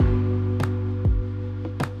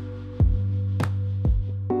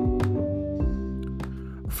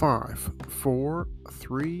Five, four,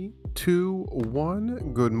 three, two,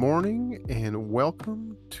 one. Good morning and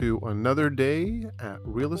welcome to another day at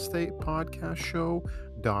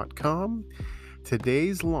realestatepodcastshow.com.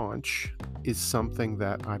 Today's launch is something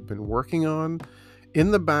that I've been working on in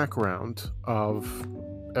the background of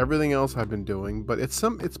everything else I've been doing, but it's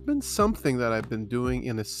been something that I've been doing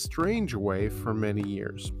in a strange way for many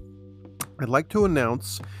years. I'd like to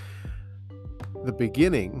announce the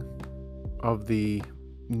beginning of the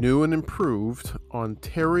new and improved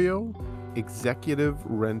Ontario Executive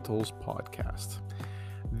Rentals podcast.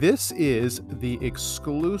 This is the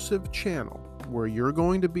exclusive channel where you're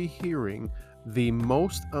going to be hearing the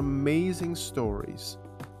most amazing stories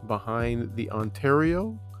behind the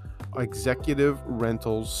Ontario Executive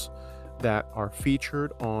Rentals that are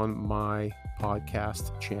featured on my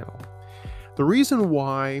podcast channel. The reason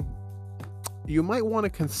why you might want to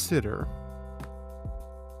consider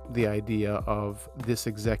the idea of this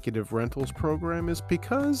executive rentals program is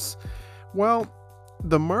because, well,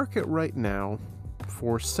 the market right now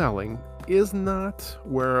for selling is not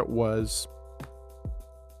where it was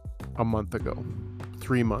a month ago,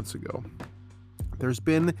 3 months ago. There's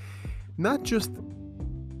been not just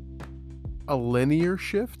a linear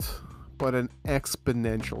shift, but an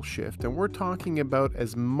exponential shift. And we're talking about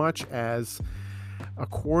as much as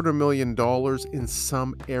 $250,000 in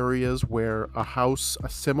some areas where a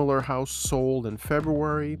similar house sold in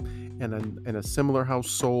February and a similar house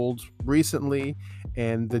sold recently,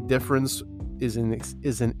 and the difference is in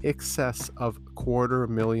excess of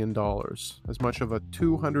 $250,000, as much of a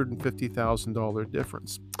 $250,000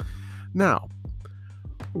 difference. Now,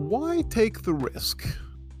 why take the risk?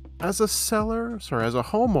 As a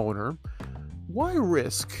homeowner, why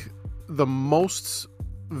risk the most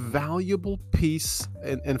valuable piece,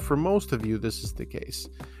 and for most of you this is the case.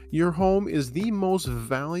 Your home is the most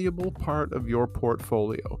valuable part of your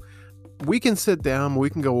portfolio. We can sit down, we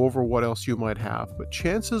can go over what else you might have, but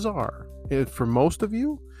chances are, for most of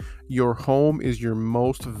you, your home is your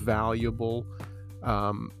most valuable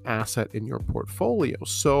asset in your portfolio.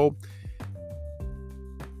 So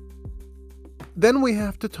then we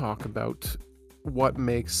have to talk about what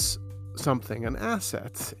makes something an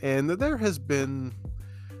asset, and there has been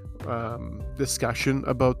discussion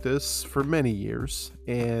about this for many years,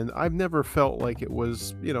 and I've never felt like it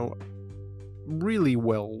was, really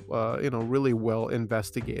well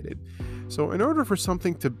investigated. So in order for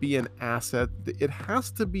something to be an asset, it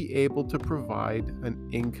has to be able to provide an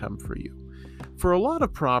income for you. For a lot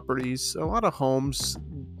of properties, a lot of homes,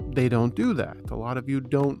 they don't do that. A lot of you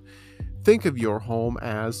don't think of your home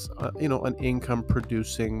as, an income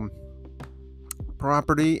producing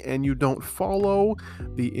property, and you don't follow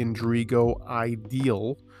the Indrigo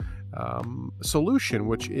ideal solution,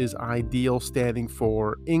 which is ideal standing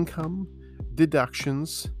for income,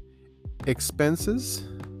 deductions,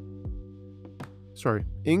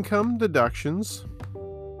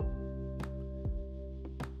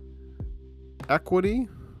 equity,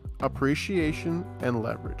 appreciation, and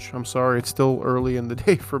leverage. I'm sorry, it's still early in the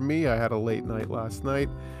day for me. I had a late night last night.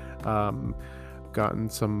 Gotten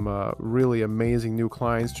some really amazing new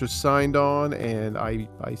clients just signed on, and I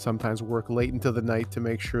sometimes work late into the night to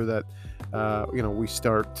make sure that we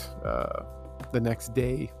start the next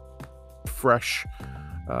day fresh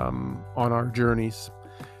on our journeys.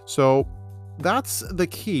 So that's the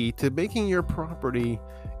key to making your property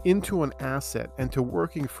into an asset and to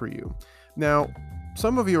working for you. Now,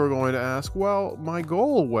 some of you are going to ask, well, my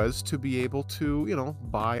goal was to be able to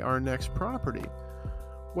buy our next property.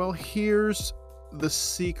 Well, here's the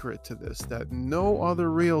secret to this that no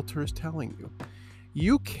other realtor is telling you.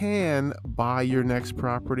 You can buy your next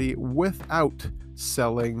property without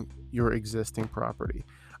selling your existing property.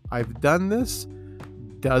 I've done this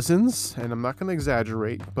dozens, and I'm not going to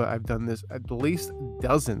exaggerate, but I've done this at least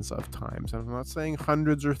dozens of times. I'm not saying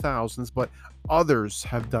hundreds or thousands, but others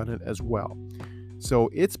have done it as well. So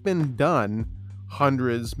it's been done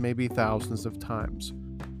hundreds, maybe thousands of times,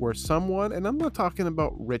 where someone, and I'm not talking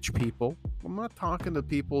about rich people, I'm not talking to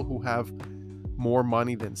people who have more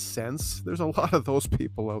money than sense. There's a lot of those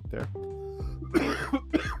people out there.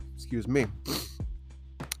 Excuse me.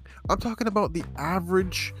 I'm talking about the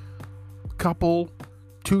average couple,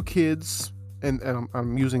 2 kids, and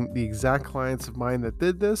I'm using the exact clients of mine that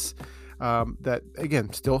did this, that,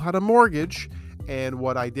 again, still had a mortgage. And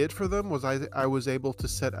what I did for them was I was able to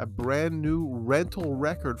set a brand new rental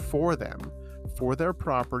record for them, for their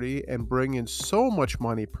property, and bring in so much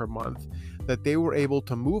money per month that they were able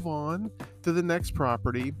to move on to the next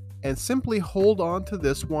property and simply hold on to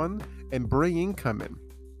this one and bring income in.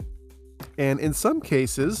 And in some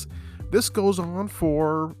cases, this goes on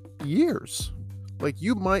for years. Like,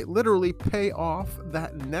 you might literally pay off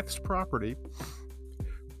that next property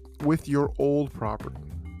with your old property.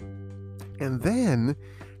 And then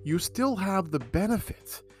you still have the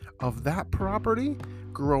benefit of that property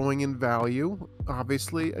growing in value.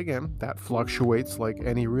 Obviously, again, that fluctuates like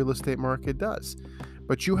any real estate market does.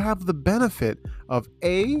 But you have the benefit of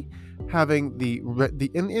having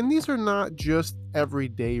and these are not just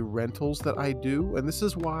everyday rentals that I do. And this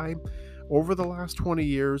is why over the last 20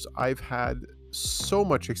 years, I've had so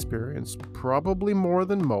much experience, probably more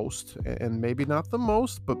than most, and maybe not the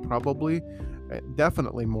most, but probably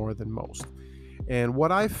definitely more than most. And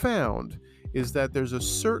what I found is that there's a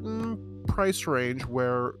certain price range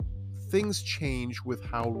where things change with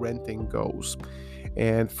how renting goes.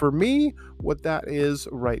 And for me, what that is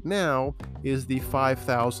right now is the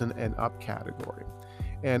 5,000 and up category.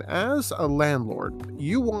 And as a landlord,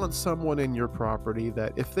 you want someone in your property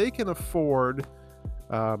that if they can afford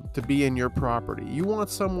to be in your property, you want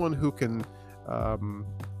someone who can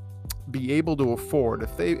be able to afford,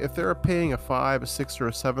 if they're paying a 5, a 6, or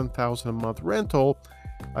a 7,000 a month rental,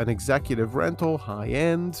 an executive rental, high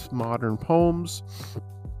end, modern homes,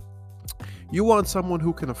 you want someone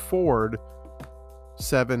who can afford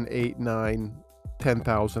 7, 8, 9,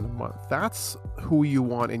 10,000 a month. That's who you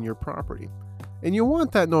want in your property. And you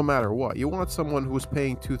want that no matter what. You want someone who's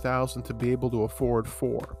paying 2,000 to be able to afford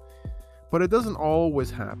 4. But it doesn't always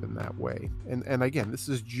happen that way. And again, this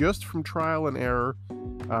is just from trial and error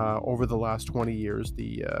over the last 20 years,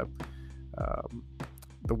 the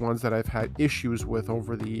ones that I've had issues with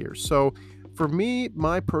over the years. So for me,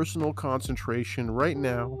 my personal concentration right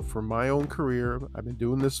now for my own career, I've been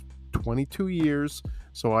doing this 22 years,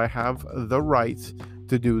 so I have the right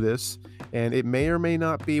to do this. And it may or may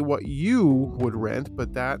not be what you would rent,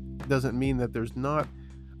 but that doesn't mean that there's not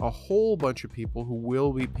a whole bunch of people who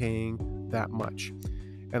will be paying that much.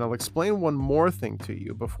 And I'll explain one more thing to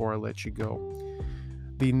you before I let you go.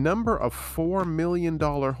 The number of $4 million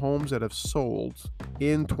homes that have sold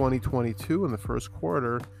in 2022 in the first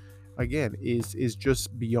quarter, again, is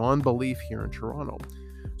just beyond belief here in Toronto.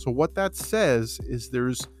 So what that says is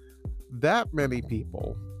there's that many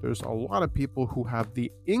people, there's a lot of people who have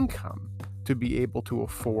the income to be able to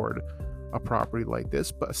afford a property like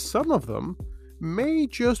this, but some of them may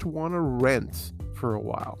just want to rent for a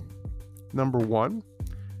while. Number one.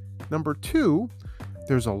 Number two,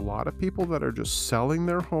 there's a lot of people that are just selling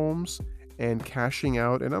their homes and cashing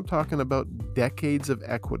out, and I'm talking about decades of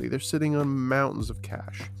equity. They're sitting on mountains of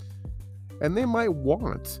cash. And they might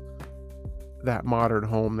want that modern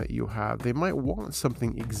home that you have. They might want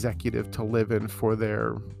something executive to live in for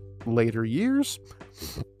their later years.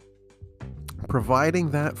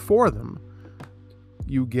 Providing that for them,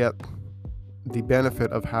 you get the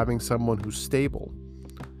benefit of having someone who's stable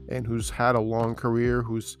and who's had a long career,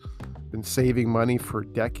 who's been saving money for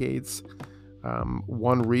decades.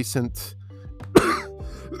 One recent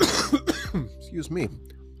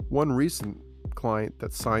one recent client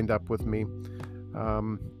that signed up with me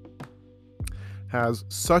has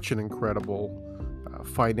such an incredible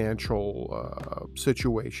financial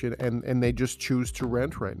situation, and they just choose to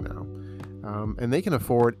rent right now, and they can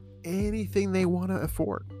afford anything they want to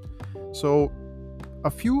afford. So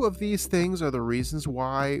a few of these things are the reasons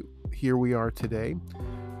why here we are today,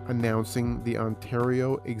 announcing the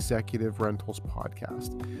Ontario Executive Rentals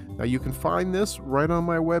podcast. Now you can find this right on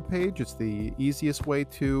my webpage. It's the easiest way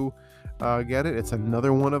to get it. It's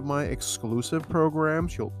another one of my exclusive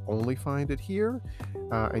programs. You'll only find it here,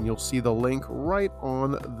 and you'll see the link right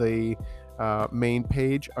on the main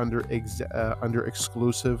page under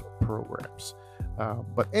exclusive programs.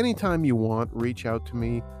 But anytime you want, reach out to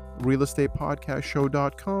me,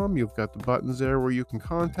 realestatepodcastshow.com. You've got the buttons there where you can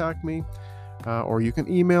contact me, or you can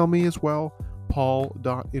email me as well,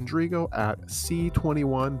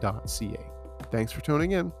 paul.indrigo@c21.ca. Thanks for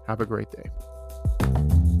tuning in. Have a great day.